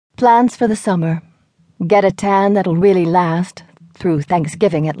Plans for the summer. Get a tan that'll really last, through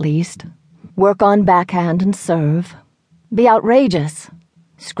Thanksgiving at least. Work on backhand and serve. Be outrageous.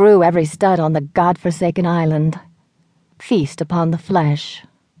 Screw every stud on the godforsaken island. Feast upon the flesh.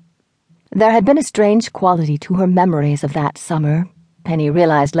 There had been a strange quality to her memories of that summer, Penny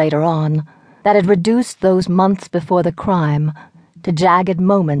realized later on, that had reduced those months before the crime to jagged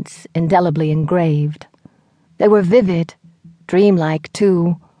moments indelibly engraved. They were vivid, dreamlike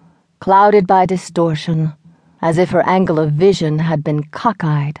too, clouded by distortion, as if her angle of vision had been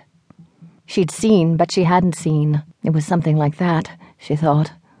cockeyed. She'd seen, but she hadn't seen. It was something like that, she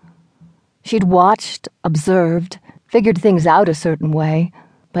thought. She'd watched, observed, figured things out a certain way,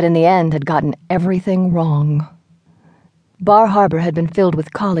 but in the end had gotten everything wrong. Bar Harbor had been filled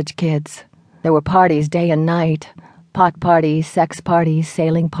with college kids. There were parties day and night, pot parties, sex parties,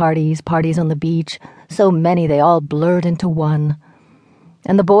 sailing parties, parties on the beach, so many they all blurred into one.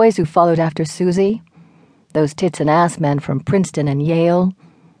 And the boys who followed after Susie, those tits and ass men from Princeton and Yale,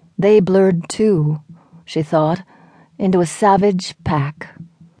 they blurred too, she thought, into a savage pack.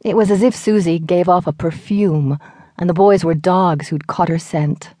 It was as if Susie gave off a perfume, and the boys were dogs who'd caught her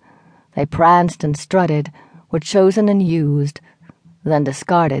scent. They pranced and strutted, were chosen and used, then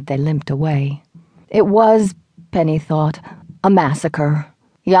discarded they limped away. It was, Penny thought, a massacre.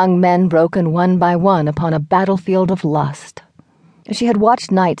 Young men broken one by one upon a battlefield of lust. She had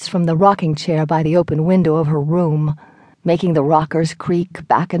watched nights from the rocking chair by the open window of her room, making the rockers creak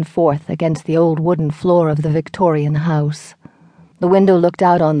back and forth against the old wooden floor of the Victorian house. The window looked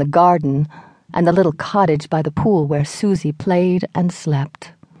out on the garden and the little cottage by the pool where Susie played and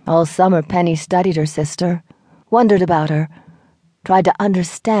slept. All summer Penny studied her sister, wondered about her, tried to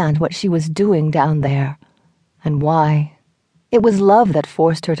understand what she was doing down there, and why. It was love that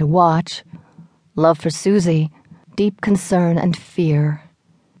forced her to watch. Love for Susie, deep concern and fear.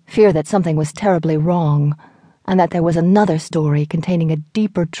 Fear that something was terribly wrong, and that there was another story containing a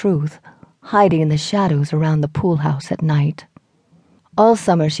deeper truth hiding in the shadows around the pool house at night. All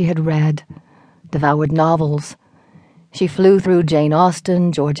summer she had read, devoured novels. She flew through Jane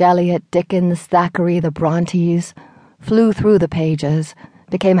Austen, George Eliot, Dickens, Thackeray, the Brontes, flew through the pages,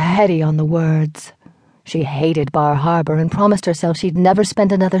 became heady on the words. She hated Bar Harbor and promised herself she'd never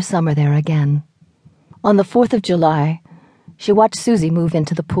spend another summer there again. On the 4th of July, she watched Susie move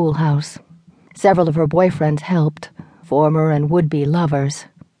into the pool house. Several of her boyfriends helped, former and would-be lovers,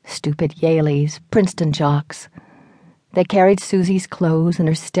 stupid Yaleys, Princeton jocks. They carried Susie's clothes and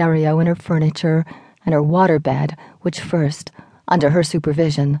her stereo and her furniture and her waterbed, which first, under her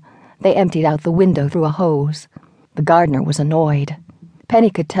supervision, they emptied out the window through a hose. The gardener was annoyed. Penny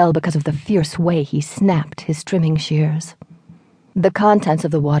could tell because of the fierce way he snapped his trimming shears. The contents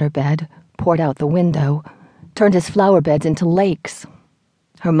of the waterbed, poured out the window, turned his flower beds into lakes.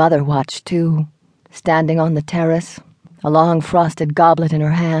 Her mother watched too, standing on the terrace, a long frosted goblet in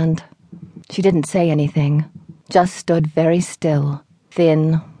her hand. She didn't say anything, just stood very still,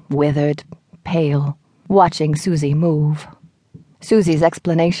 thin, withered, pale, watching Susie move. Susie's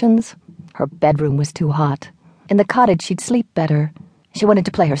explanations? Her bedroom was too hot. In the cottage she'd sleep better. She wanted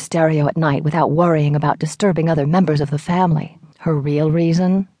to play her stereo at night without worrying about disturbing other members of the family. Her real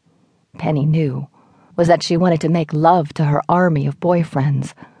reason, Penny knew, was that she wanted to make love to her army of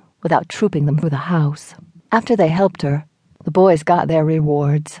boyfriends without trooping them through the house. After they helped her, the boys got their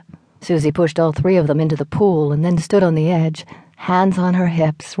rewards. Susie pushed all 3 of them into the pool and then stood on the edge, hands on her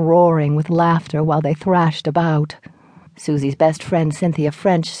hips, roaring with laughter while they thrashed about. Susie's best friend, Cynthia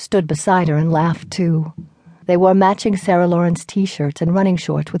French, stood beside her and laughed too. They wore matching Sarah Lawrence t-shirts and running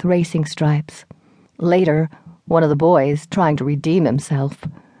shorts with racing stripes. Later, one of the boys, trying to redeem himself,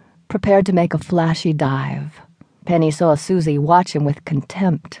 prepared to make a flashy dive. Penny saw Susie watch him with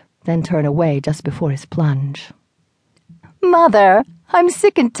contempt, then turn away just before his plunge. "Mother, I'm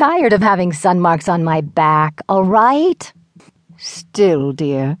sick and tired of having sun marks on my back, all right?" "Still,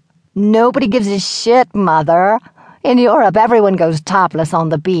 dear." "Nobody gives a shit, Mother. In Europe, everyone goes topless on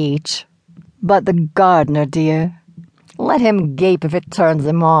the beach." "But the gardener, dear." "Let him gape if it turns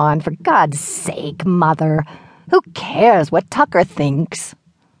him on, for God's sake, Mother. Who cares what Tucker thinks?"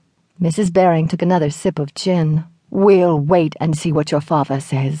 Mrs. Baring took another sip of gin. "We'll wait and see what your father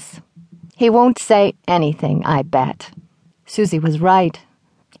says." "He won't say anything, I bet." Susie was right.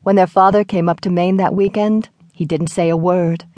 When their father came up to Maine that weekend, he didn't say a word.